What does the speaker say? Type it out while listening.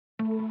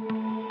My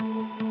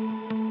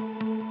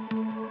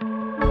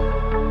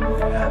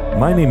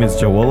name is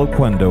Joel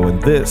Oquendo,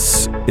 and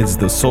this is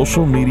the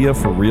Social Media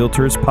for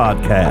Realtors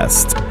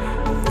podcast.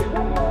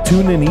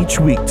 Tune in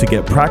each week to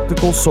get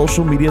practical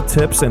social media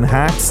tips and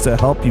hacks to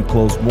help you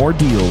close more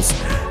deals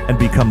and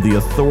become the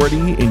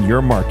authority in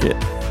your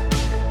market.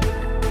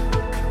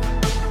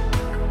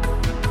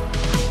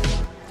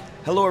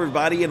 Hello,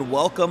 everybody, and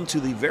welcome to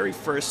the very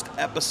first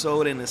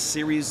episode in a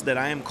series that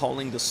I am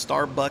calling the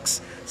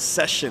Starbucks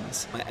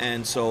Sessions.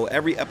 And so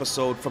every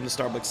episode from the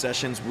Starbucks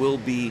Sessions will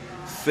be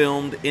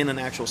filmed in an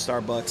actual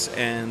Starbucks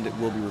and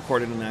will be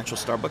recorded in an actual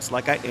Starbucks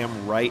like I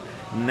am right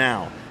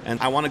now. And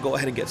I want to go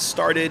ahead and get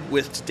started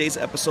with today's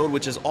episode,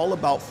 which is all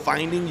about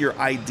finding your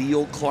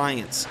ideal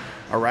clients,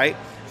 all right?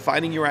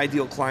 Finding your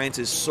ideal clients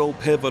is so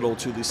pivotal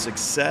to the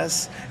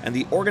success and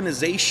the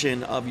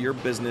organization of your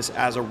business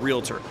as a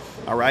realtor,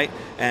 all right?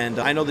 And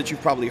I know that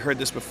you've probably heard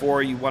this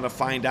before. You want to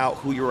find out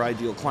who your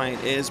ideal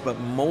client is, but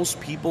most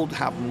people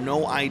have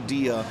no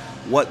idea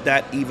what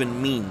that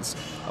even means,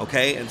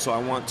 okay? And so I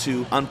want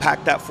to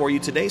unpack that for you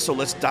today, so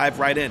let's dive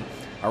right in,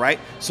 all right?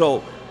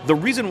 So the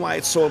reason why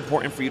it's so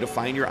important for you to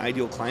find your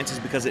ideal clients is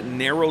because it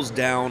narrows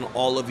down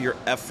all of your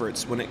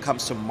efforts when it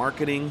comes to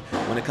marketing,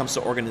 when it comes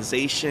to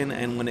organization,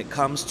 and when it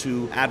comes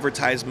to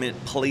advertisement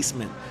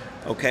placement,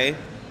 okay?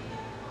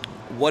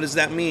 What does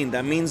that mean?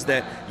 That means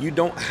that you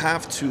don't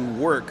have to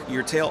work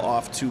your tail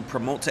off to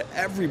promote to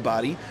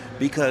everybody,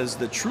 because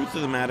the truth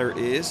of the matter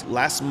is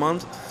last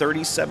month,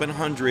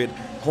 3,700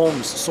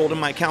 homes sold in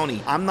my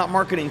county. I'm not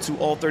marketing to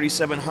all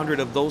 3,700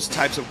 of those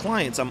types of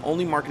clients. I'm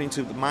only marketing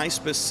to my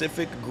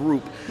specific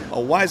group. A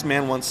wise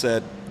man once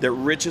said that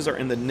riches are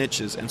in the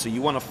niches. And so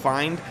you want to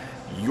find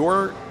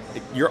your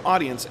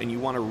audience, and you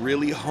want to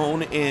really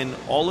hone in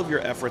all of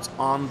your efforts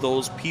on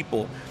those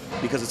people,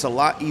 because it's a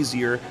lot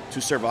easier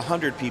to serve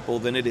 100 people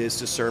than it is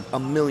to serve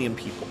 1,000,000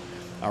 people.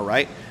 All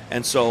right.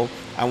 And so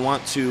I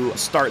want to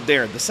start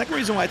there. The second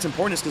reason why it's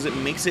important is because it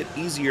makes it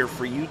easier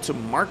for you to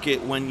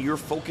market when you're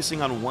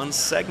focusing on one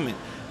segment.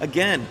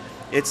 Again,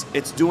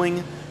 it's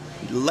doing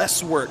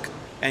less work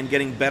and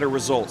getting better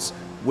results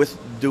with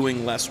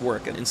doing less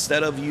work. And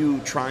instead of you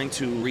trying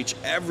to reach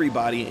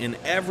everybody in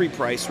every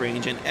price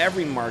range, in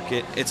every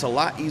market, it's a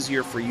lot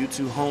easier for you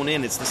to hone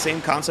in. It's the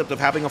same concept of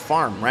having a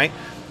farm, right?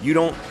 You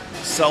don't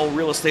sell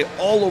real estate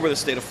all over the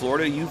state of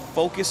Florida. You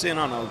focus in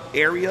on an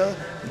area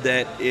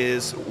that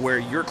is where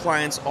your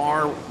clients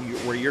are,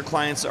 where your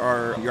clients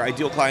are, your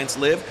ideal clients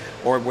live,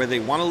 or where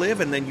they want to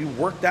live, and then you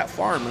work that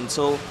farm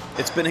until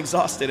it's been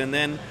exhausted. And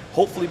then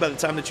hopefully by the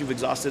time that you've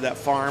exhausted that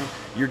farm,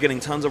 you're getting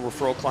tons of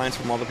referral clients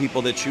from all the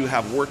people that you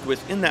have worked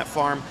with in that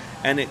farm,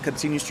 and it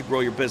continues to grow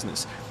your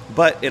business.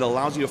 But it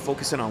allows you to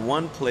focus in on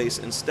one place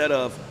instead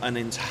of an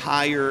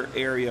entire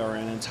area or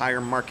an entire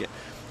market,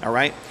 all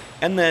right?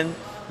 And then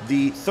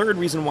the third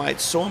reason why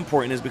it's so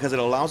important is because it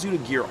allows you to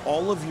gear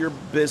all of your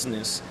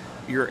business,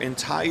 your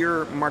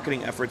entire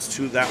marketing efforts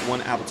to that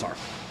one avatar,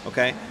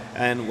 okay?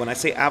 And when I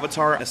say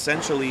avatar,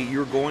 essentially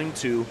you're going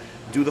to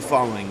do the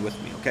following with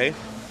me, okay?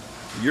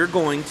 You're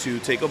going to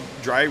take a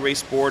dry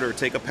erase board or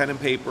take a pen and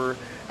paper,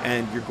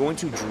 and you're going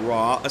to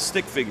draw a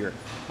stick figure,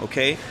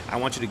 okay? I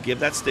want you to give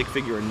that stick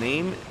figure a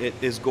name.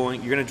 You're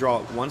going to draw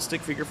one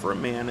stick figure for a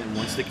man and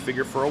one stick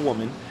figure for a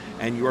woman,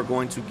 and you are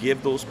going to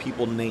give those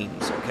people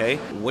names, okay?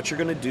 What you're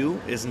going to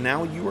do is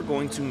now you are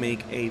going to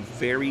make a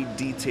very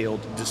detailed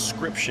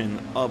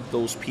description of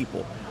those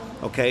people,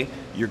 okay?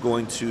 You're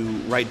going to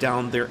write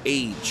down their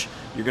age.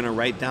 You're going to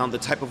write down the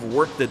type of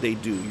work that they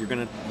do. You're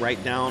going to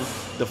write down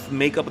the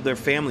makeup of their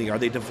family. Are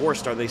they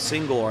divorced? Are they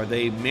single? Are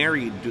they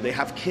married? Do they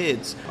have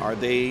kids? Are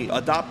they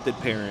adopted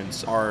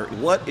parents?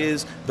 What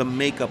is the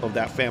makeup of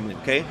that family,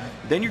 okay?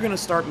 Then you're going to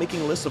start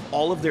making a list of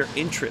all of their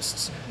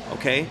interests,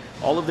 okay?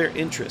 All of their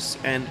interests.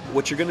 And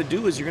what you're going to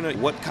do is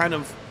what kind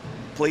of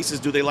places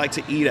do they like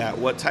to eat at?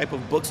 What type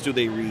of books do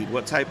they read?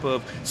 What type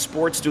of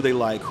sports do they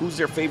like? Who's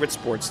their favorite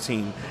sports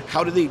team?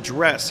 How do they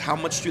dress? How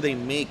much do they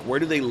make? Where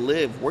do they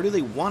live? Where do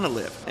they want to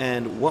live?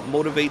 And what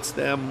motivates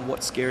them?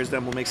 What scares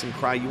them? What makes them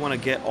cry? You want to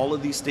get all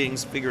of these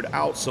things figured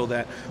out so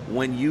that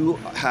when you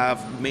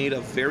have made a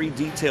very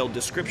detailed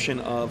description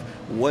of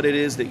what it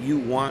is that you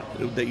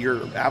want, that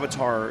your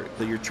avatar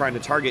that you're trying to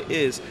target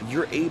is,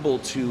 you're able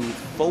to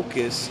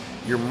focus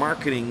your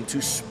marketing to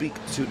speak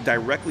to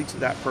directly to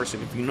that person.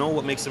 If you know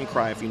what makes them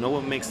cry, if you know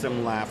what makes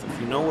them laugh,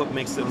 if you know what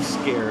makes them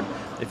scared,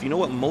 if you know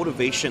what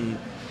motivation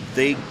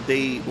they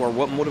or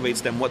what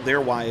motivates them, what their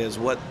why is,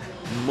 what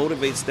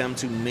motivates them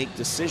to make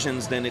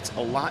decisions, then it's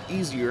a lot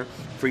easier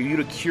for you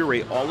to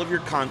curate all of your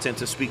content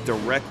to speak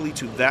directly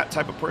to that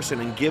type of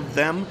person and give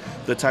them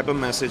the type of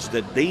message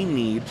that they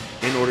need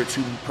in order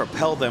to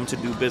propel them to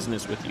do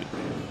business with you,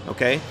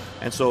 okay?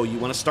 And so you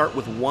want to start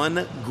with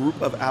one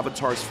group of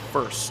avatars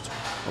first,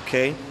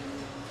 okay?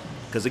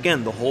 Because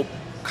again, the whole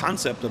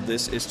concept of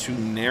this is to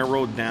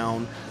narrow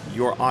down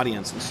your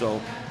audience. And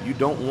so you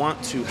don't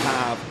want to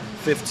have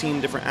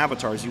 15 different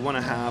avatars. You want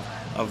to have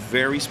a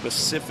very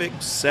specific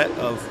set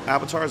of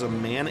avatars, a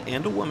man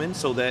and a woman,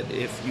 so that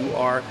if you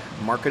are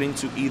marketing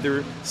to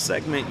either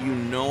segment, you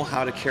know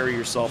how to carry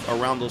yourself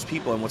around those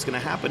people. And what's going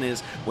to happen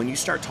is when you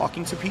start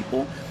talking to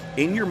people,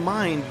 in your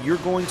mind, you're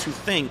going to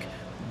think,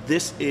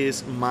 this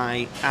is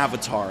my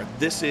avatar,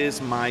 this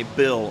is my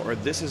Bill, or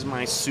this is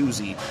my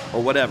Susie,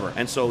 or whatever.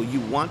 And so you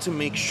want to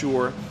make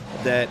sure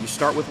that you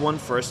start with one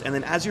first, and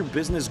then as your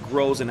business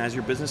grows and as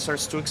your business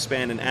starts to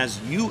expand and as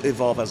you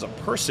evolve as a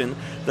person,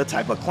 the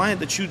type of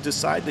client that you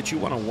decide that you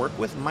want to work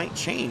with might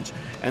change.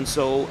 And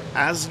so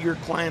as your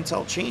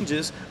clientele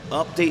changes,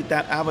 update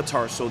that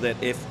avatar so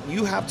that if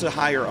you have to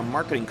hire a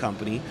marketing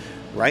company,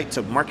 right,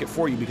 to market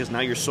for you because now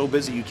you're so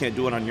busy you can't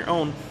do it on your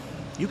own,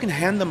 you can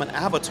hand them an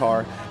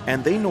avatar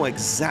and they know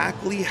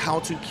exactly how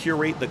to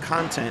curate the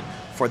content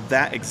for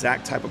that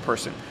exact type of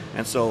person.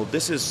 And so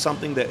this is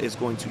something that is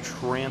going to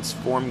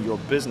transform your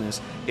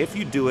business if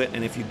you do it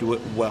and if you do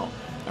it well.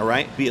 All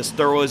right? Be as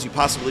thorough as you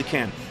possibly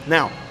can.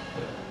 Now,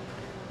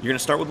 you're going to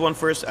start with one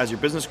first. As your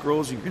business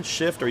grows, you can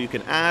shift or you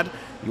can add.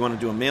 You want to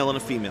do a male and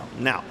a female.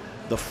 Now,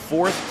 the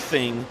fourth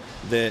thing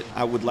that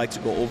I would like to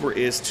go over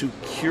is to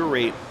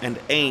curate and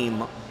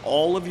aim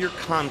all of your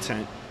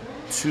content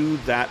to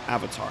that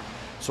avatar.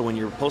 So when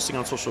you're posting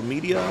on social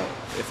media,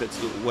 if it's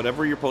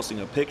whatever you're posting,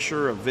 a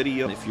picture, a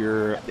video, if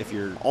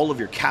you're all of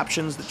your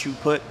captions that you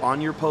put on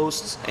your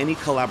posts, any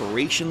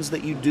collaborations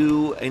that you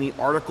do, any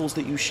articles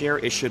that you share,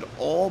 it should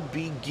all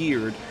be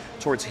geared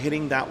towards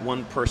hitting that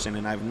one person.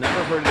 And I've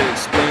never heard it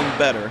explained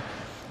better.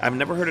 I've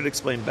never heard it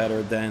explained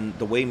better than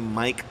the way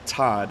Mike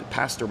Todd,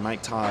 Pastor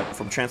Mike Todd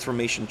from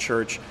Transformation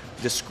Church,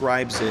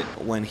 describes it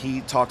when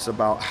he talks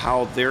about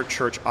how their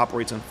church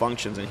operates and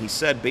functions. And he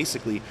said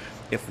basically,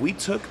 if we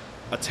took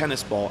a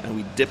tennis ball and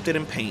we dipped it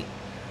in paint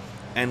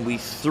and we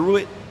threw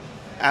it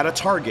at a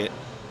target,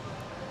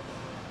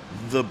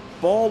 the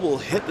ball will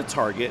hit the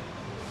target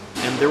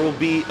and there will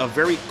be a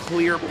very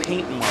clear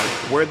paint mark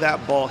where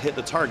that ball hit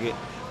the target,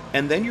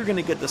 and then you're going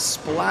to get the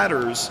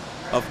splatters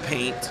of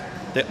paint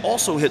that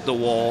also hit the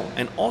wall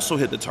and also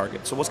hit the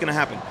target. So what's going to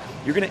happen?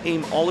 You're going to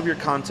aim all of your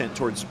content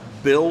towards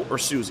Bill or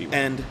Susie,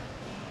 and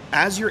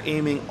as you're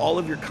aiming all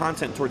of your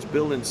content towards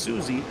Bill and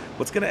Susie,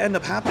 what's going to end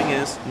up happening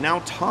is now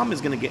Tom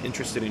is going to get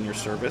interested in your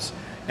service,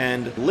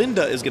 and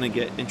Linda is going to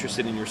get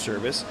interested in your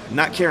service.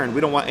 Not Karen. We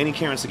don't want any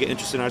Karens to get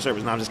interested in our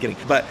service. No, I'm just kidding.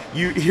 But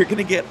you're going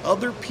to get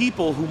other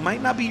people who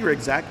might not be your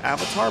exact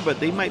avatar, but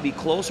they might be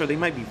close or they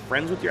might be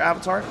friends with your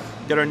avatar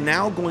that are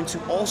now going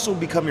to also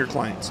become your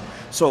clients.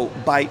 So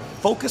by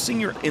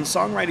focusing in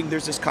songwriting,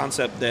 there's this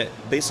concept that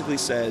basically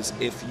says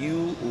if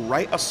you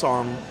write a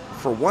song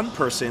for one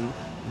person,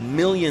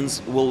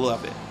 millions will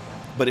love it.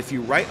 But if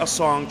you write a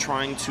song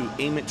trying to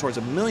aim it towards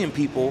 1 million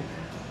people,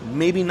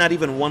 maybe not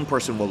even one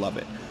person will love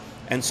it.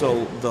 And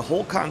so the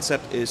whole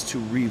concept is to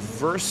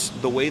reverse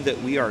the way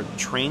that we are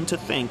trained to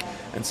think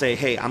and say,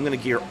 hey, I'm going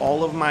to gear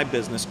all of my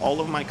business, all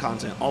of my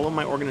content, all of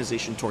my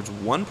organization towards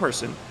one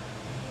person,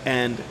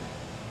 and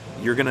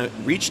you're going to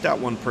reach that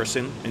one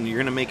person, and you're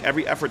going to make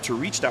every effort to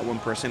reach that one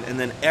person, and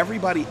then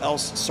everybody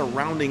else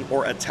surrounding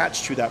or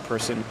attached to that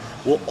person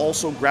will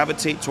also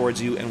gravitate towards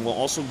you and will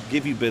also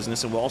give you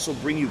business and will also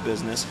bring you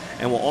business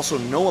and will also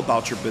know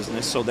about your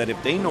business, so that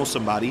if they know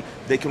somebody,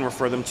 they can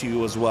refer them to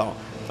you as well.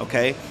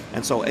 Okay?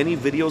 And so any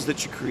videos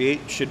that you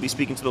create should be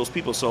speaking to those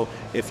people. So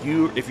if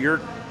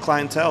your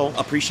clientele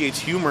appreciates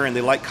humor and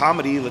they like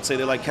comedy, let's say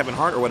they like Kevin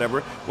Hart or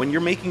whatever, when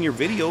you're making your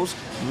videos,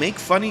 make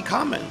funny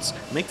comments,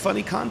 make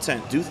funny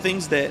content, do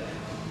things that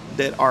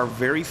are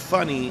very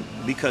funny,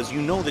 because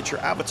you know that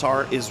your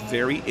avatar is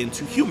very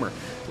into humor,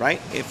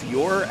 right? If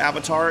your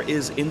avatar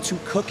is into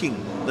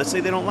cooking, let's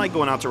say they don't like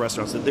going out to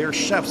restaurants, that they're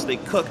chefs, they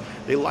cook,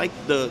 they like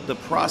the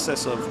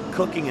process of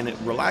cooking and it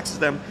relaxes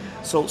them.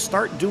 So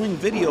start doing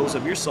videos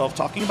of yourself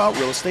talking about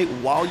real estate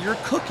while you're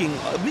cooking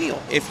a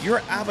meal. If your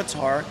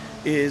avatar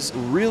is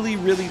really,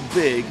 really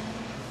big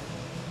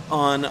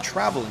on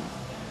traveling,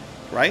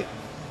 right?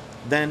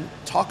 Then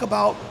talk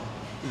about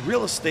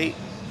real estate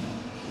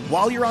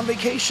while you're on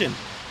vacation,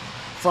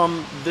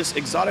 from this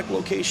exotic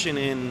location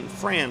in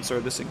France or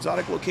this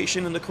exotic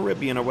location in the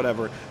Caribbean or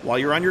whatever, while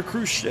you're on your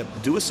cruise ship.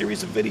 Do a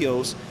series of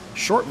videos,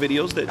 short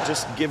videos that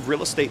just give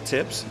real estate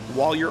tips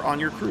while you're on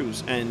your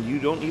cruise. And you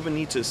don't even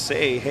need to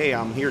say, hey,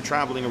 I'm here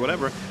traveling or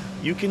whatever.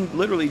 You can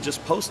literally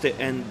just post it,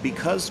 and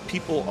because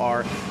people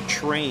are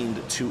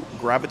trained to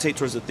gravitate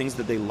towards the things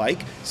that they like,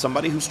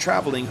 somebody who's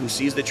traveling, who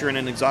sees that you're in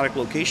an exotic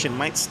location,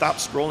 might stop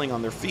scrolling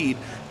on their feed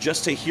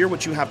just to hear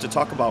what you have to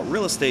talk about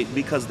real estate,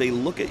 because they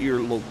look at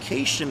your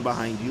location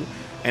behind you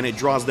and it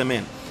draws them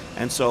in.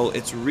 And so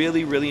it's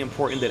really, really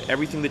important that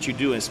everything that you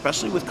do,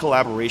 especially with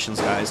collaborations,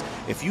 guys,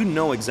 if you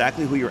know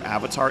exactly who your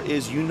avatar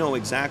is, you know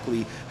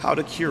exactly how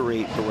to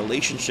curate the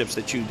relationships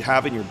that you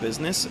have in your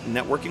business,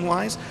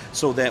 networking-wise,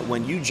 so that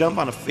when you jump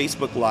on a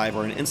Facebook Live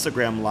or an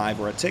Instagram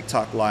Live or a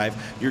TikTok Live,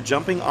 you're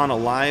jumping on a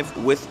live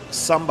with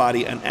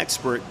somebody, an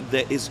expert,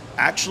 that is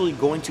actually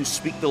going to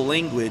speak the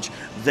language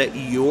that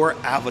your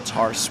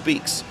avatar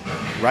speaks,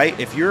 right?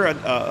 If you're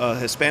a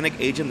Hispanic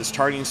agent that's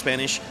targeting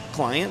Spanish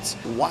clients,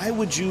 why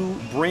would you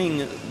bring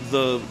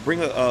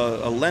bring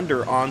a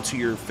lender onto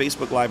your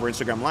Facebook Live or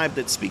Instagram Live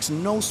that speaks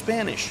no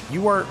Spanish.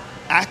 You are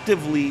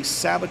actively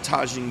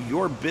sabotaging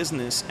your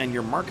business and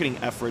your marketing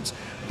efforts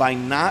by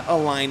not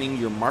aligning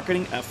your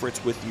marketing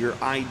efforts with your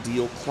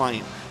ideal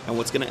client. And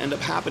what's going to end up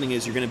happening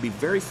is you're going to be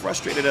very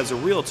frustrated as a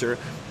realtor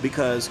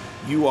because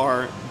you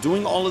are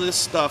doing all of this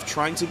stuff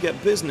trying to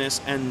get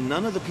business, and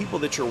none of the people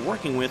that you're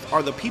working with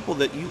are the people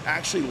that you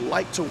actually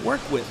like to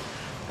work with.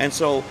 And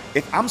so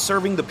if I'm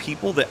serving the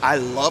people that I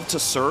love to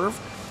serve,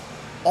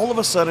 all of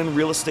a sudden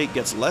real estate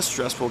gets less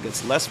stressful,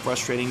 gets less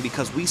frustrating,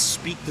 because we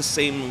speak the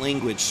same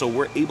language. So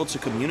we're able to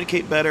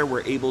communicate better,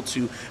 we're able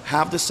to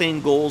have the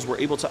same goals, we're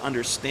able to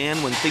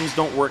understand when things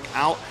don't work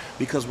out,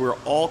 because we're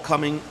all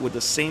coming with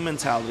the same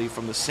mentality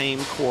from the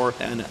same core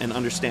and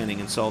understanding.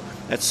 And so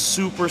that's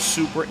super,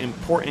 super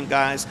important,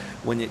 guys,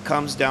 when it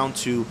comes down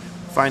to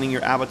finding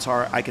your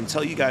avatar. I can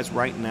tell you guys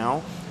right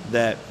now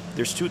that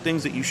there's two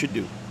things that you should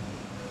do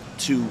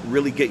to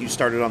really get you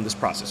started on this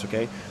process,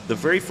 okay? The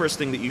very first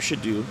thing that you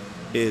should do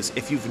is,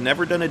 if you've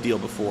never done a deal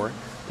before,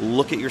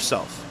 look at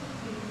yourself.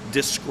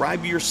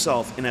 Describe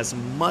yourself in as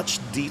much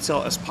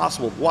detail as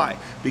possible. Why?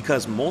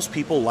 Because most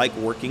people like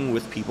working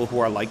with people who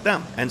are like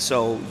them. And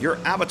so your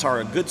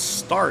avatar, a good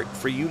start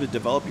for you to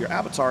develop your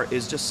avatar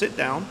is just sit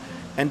down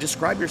and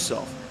describe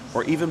yourself.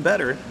 Or even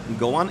better,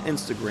 go on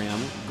Instagram,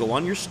 go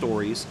on your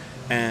stories,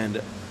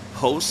 and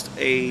post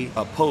a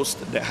post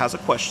that has a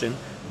question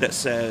that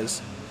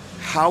says,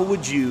 how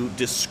would you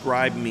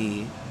describe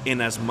me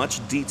in as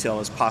much detail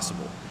as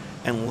possible?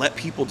 And let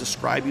people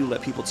describe you,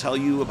 let people tell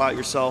you about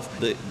yourself.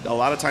 A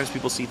lot of times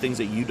people see things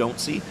that you don't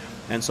see.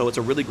 And so it's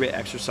a really great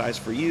exercise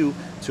for you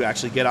to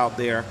actually get out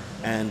there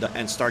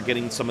and start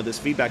getting some of this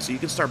feedback so you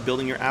can start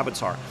building your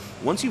avatar.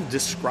 Once you've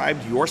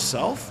described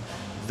yourself,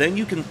 then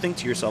you can think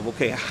to yourself,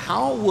 okay,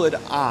 how would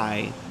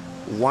I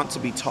want to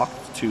be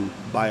talked to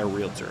by a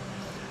realtor?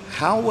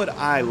 How would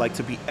I like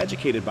to be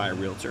educated by a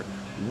realtor?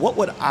 What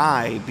would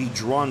I be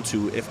drawn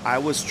to if I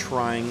was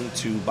trying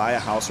to buy a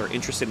house or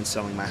interested in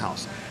selling my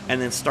house? And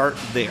then start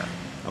there,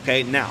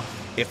 okay? Now,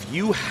 if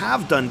you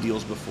have done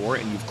deals before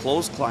and you've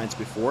closed clients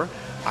before,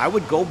 I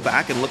would go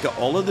back and look at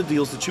all of the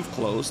deals that you've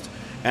closed,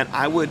 and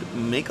I would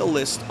make a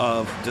list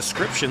of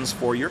descriptions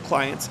for your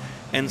clients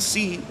and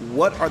see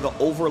what are the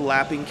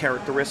overlapping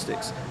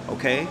characteristics,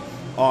 okay?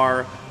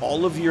 Are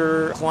all of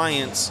your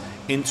clients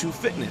into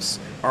fitness?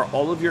 Are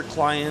all of your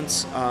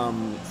clients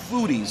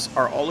foodies?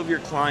 Are all of your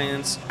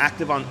clients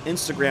active on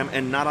Instagram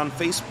and not on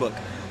Facebook?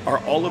 Are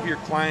all of your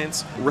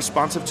clients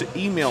responsive to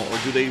email, or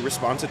do they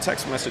respond to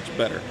text message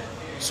better?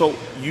 So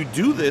you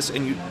do this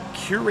and you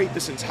curate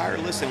this entire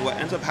list, and what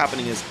ends up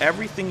happening is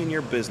everything in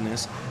your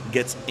business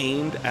gets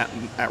aimed at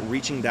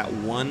reaching that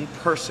one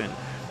person.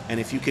 And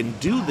if you can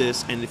do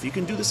this, and if you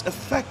can do this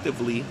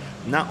effectively,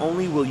 not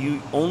only will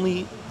you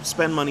only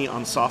spend money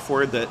on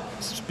software that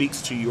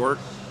speaks to your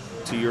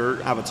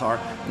avatar,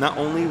 not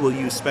only will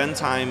you spend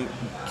time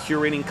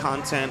curating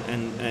content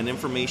and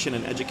information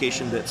and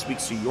education that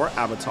speaks to your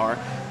avatar,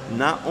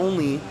 not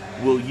only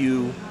will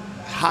you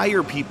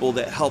hire people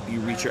that help you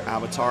reach your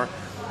avatar,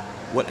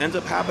 what ends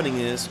up happening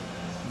is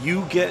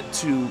you get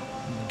to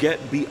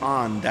get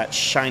beyond that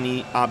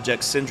shiny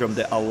object syndrome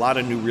that a lot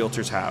of new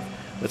realtors have.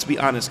 Let's be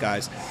honest,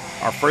 guys.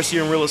 Our first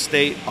year in real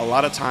estate, a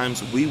lot of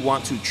times we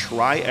want to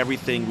try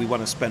everything. We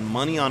want to spend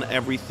money on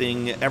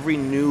everything, every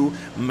new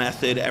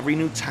method, every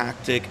new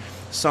tactic.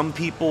 Some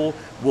people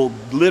will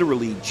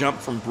literally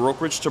jump from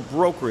brokerage to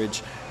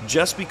brokerage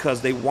just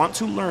because they want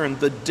to learn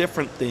the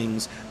different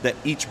things that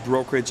each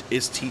brokerage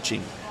is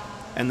teaching.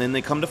 And then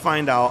they come to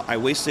find out, I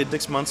wasted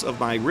 6 months of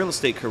my real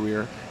estate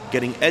career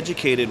getting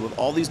educated with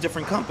all these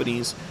different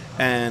companies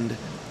and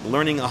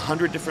learning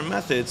 100 different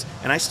methods,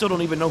 and I still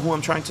don't even know who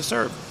I'm trying to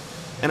serve.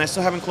 And I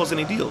still haven't closed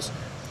any deals.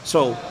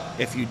 So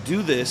if you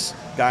do this,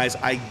 guys,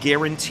 I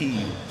guarantee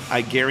you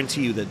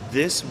that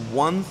this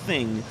one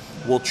thing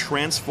will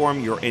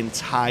transform your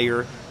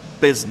entire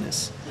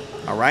business.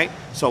 All right?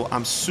 So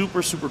I'm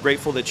super, super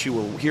grateful that you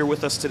were here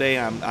with us today.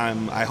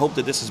 I hope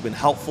that this has been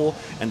helpful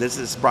and this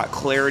has brought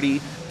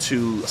clarity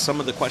to some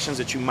of the questions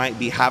that you might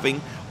be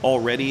having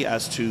already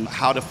as to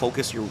how to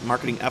focus your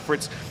marketing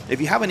efforts.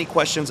 If you have any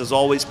questions, as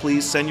always,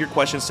 please send your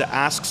questions to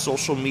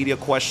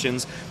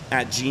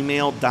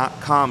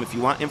asksocialmediaquestions@gmail.com. If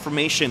you want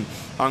information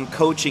on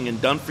coaching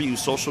and done-for-you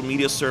social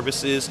media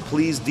services,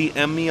 please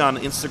DM me on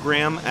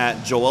Instagram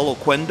at Joel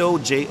Oquendo,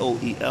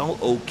 JoelOquendo,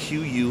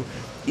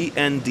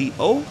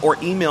 or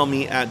email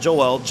me at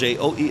Joel,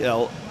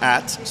 Joel,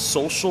 at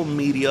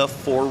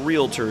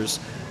socialmediaforrealtors.com.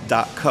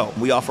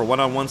 We offer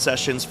one-on-one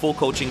sessions, full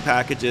coaching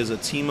packages, a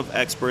team of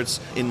experts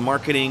in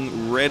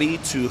marketing ready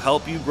to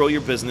help you grow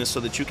your business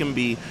so that you can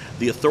be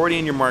the authority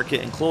in your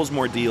market and close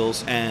more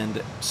deals. And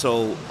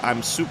so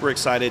I'm super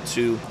excited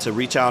to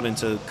reach out and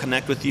to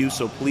connect with you.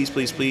 So please,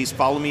 please, please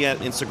follow me at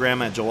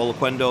Instagram at Joel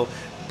Oquendo.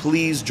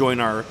 Please join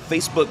our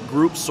Facebook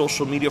group,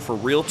 Social Media for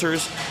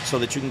Realtors, so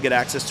that you can get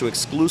access to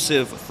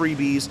exclusive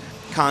freebies,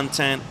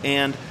 content,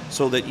 and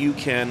so that you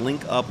can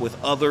link up with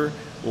other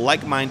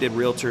like-minded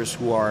realtors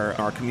who are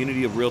our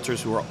community of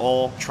realtors who are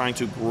all trying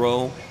to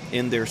grow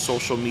in their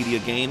social media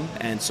game.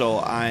 And so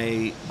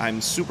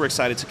I'm super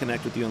excited to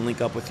connect with you and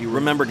link up with you.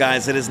 Remember,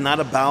 guys, it is not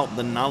about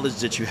the knowledge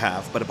that you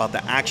have, but about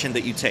the action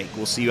that you take.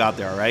 We'll see you out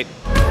there, all right?